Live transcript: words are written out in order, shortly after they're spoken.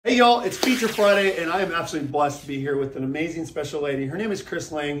Hey y'all, it's Feature Friday and I am absolutely blessed to be here with an amazing special lady. Her name is Chris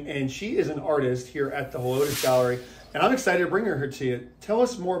Lange and she is an artist here at the Helotes Gallery. And I'm excited to bring her here to you. Tell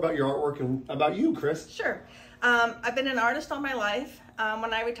us more about your artwork and about you, Chris. Sure. I've been an artist all my life.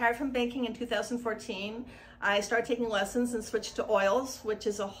 When I retired from banking in 2014, I started taking lessons and switched to oils, which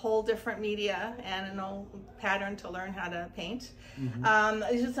is a whole different media and an old pattern to learn how to paint. These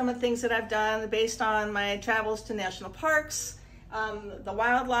are some of the things that I've done based on my travels to national parks, the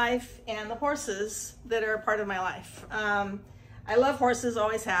wildlife, and the horses that are a part of my life. I love horses,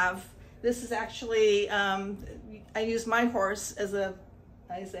 always have. This is actually, I use my horse as a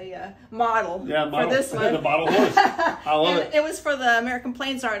model, for this one. The model horse. I love it. It was for the American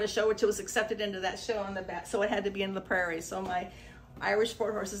Plains Artist Show, which it was accepted into that show on the back, so it had to be in the prairie. So my Irish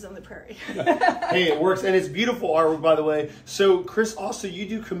sport horse is in the prairie. Hey, it works, and it's beautiful artwork, by the way. So, Chris, also you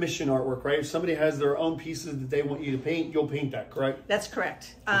do commission artwork, right? If somebody has their own pieces that they want you to paint, you'll paint that, correct? That's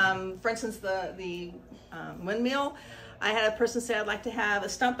correct. For instance, the windmill. I had a person say I'd like to have a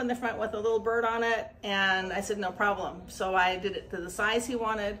stump in the front with a little bird on it, and I said no problem. So I did it to the size he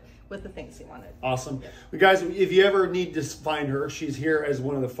wanted with the things he wanted. Awesome. Well, guys, if you ever need to find her, she's here as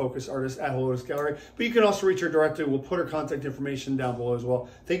one of the focus artists at Helotes Gallery, but you can also reach her directly. We'll put her contact information down below as well.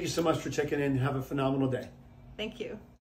 Thank you so much for checking in. Have a phenomenal day. Thank you.